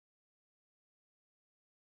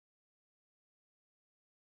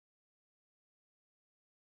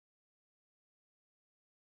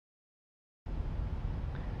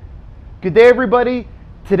Good day, everybody.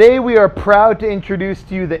 Today we are proud to introduce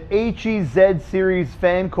to you the HEZ series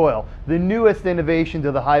fan coil, the newest innovation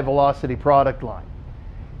to the high velocity product line.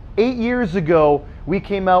 8 years ago, we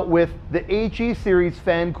came out with the HE series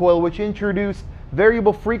fan coil, which introduced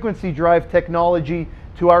variable frequency drive technology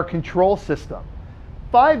to our control system.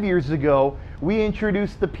 5 years ago, we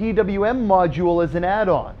introduced the PWM module as an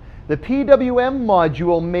add-on. The PWM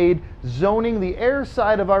module made zoning the air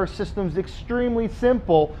side of our systems extremely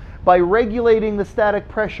simple by regulating the static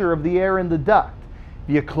pressure of the air in the duct.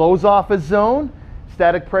 If you close off a zone,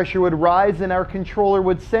 static pressure would rise and our controller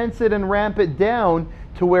would sense it and ramp it down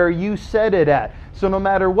to where you set it at. So no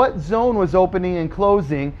matter what zone was opening and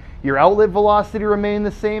closing, your outlet velocity remained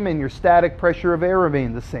the same and your static pressure of air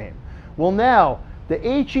remained the same. Well, now the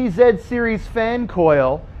HEZ series fan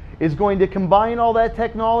coil is going to combine all that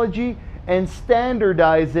technology and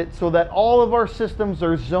standardize it so that all of our systems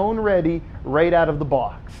are zone ready right out of the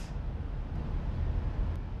box.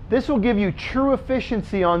 This will give you true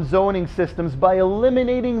efficiency on zoning systems by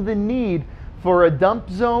eliminating the need for a dump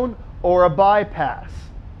zone or a bypass.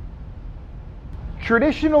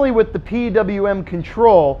 Traditionally, with the PWM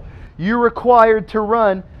control, you're required to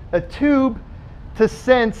run a tube to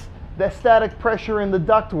sense the static pressure in the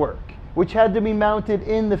ductwork, which had to be mounted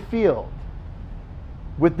in the field.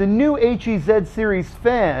 With the new HEZ series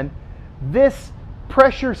fan, this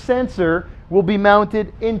pressure sensor will be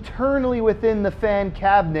mounted internally within the fan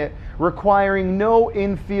cabinet, requiring no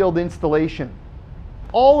in-field installation.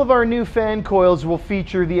 All of our new fan coils will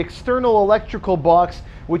feature the external electrical box,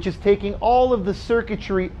 which is taking all of the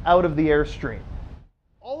circuitry out of the airstream.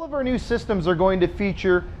 All of our new systems are going to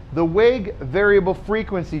feature the WEG variable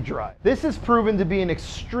frequency drive. This has proven to be an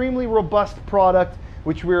extremely robust product,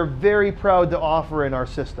 which we are very proud to offer in our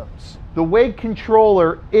systems. The WEG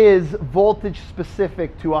controller is voltage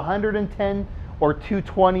specific to 110 or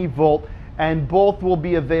 220 volt, and both will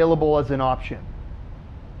be available as an option.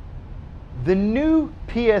 The new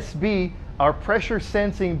PSB, our pressure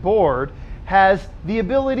sensing board, has the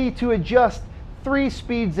ability to adjust 3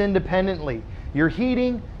 speeds independently: your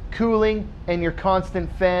heating, cooling, and your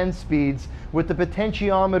constant fan speeds, with the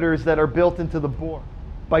potentiometers that are built into the board.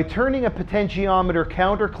 By turning a potentiometer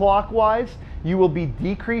counterclockwise, you will be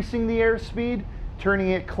decreasing the airspeed.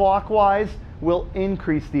 Turning it clockwise will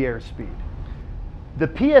increase the airspeed. The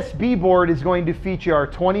PSB board is going to feature our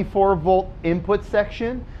 24 volt input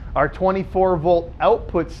section, our 24 volt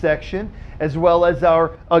output section, as well as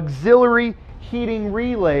our auxiliary heating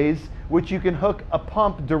relays, which you can hook a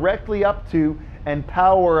pump directly up to and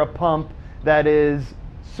power a pump that is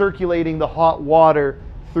circulating the hot water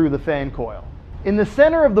through the fan coil. In the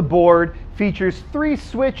center of the board features 3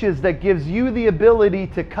 switches that gives you the ability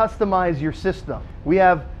to customize your system. We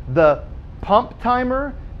have the pump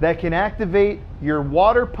timer that can activate your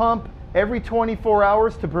water pump every 24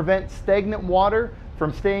 hours to prevent stagnant water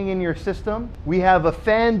from staying in your system. We have a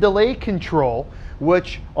fan delay control,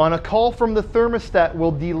 which on a call from the thermostat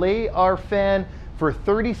will delay our fan for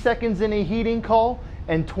 30 seconds in a heating call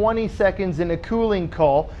and 20 seconds in a cooling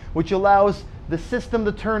call, which allows the system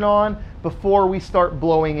to turn on before we start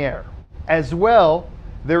blowing air. As well,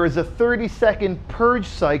 there is a 30-second purge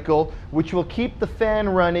cycle, which will keep the fan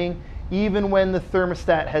running even when the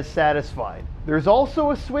thermostat has satisfied. There's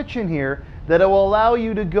also a switch in here that will allow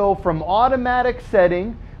you to go from automatic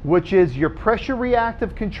setting, which is your pressure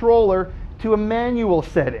reactive controller, to a manual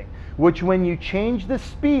setting, which when you change the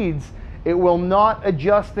speeds, it will not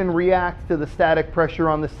adjust and react to the static pressure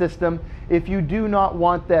on the system if you do not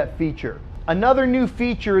want that feature. Another new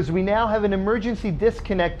feature is we now have an emergency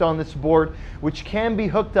disconnect on this board, which can be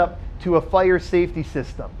hooked up to a fire safety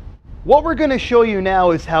system. What we're going to show you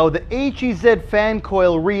now is how the HEZ fan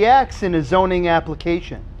coil reacts in a zoning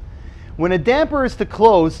application. When a damper is to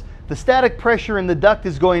close, the static pressure in the duct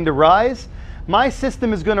is going to rise. My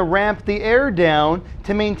system is going to ramp the air down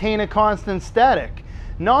to maintain a constant static.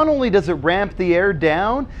 Not only does it ramp the air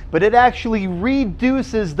down, but it actually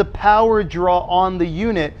reduces the power draw on the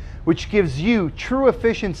unit, which gives you true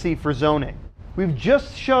efficiency for zoning. We've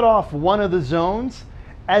just shut off one of the zones.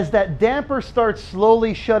 As that damper starts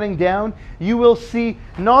slowly shutting down, you will see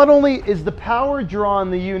not only is the power draw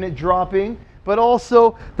on the unit dropping, but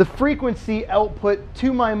also the frequency output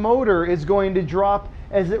to my motor is going to drop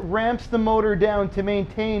as it ramps the motor down to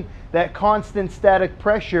maintain that constant static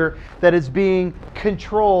pressure that is being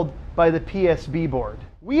controlled by the PSB board.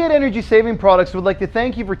 We at Energy Saving Products would like to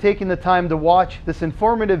thank you for taking the time to watch this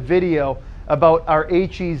informative video about our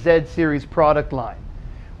HEZ series product line.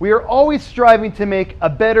 We are always striving to make a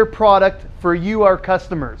better product for you, our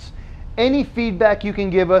customers. Any feedback you can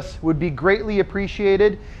give us would be greatly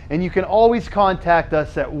appreciated, and you can always contact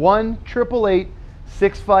us at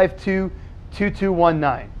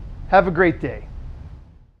 1-888-652-2219. Have a great day.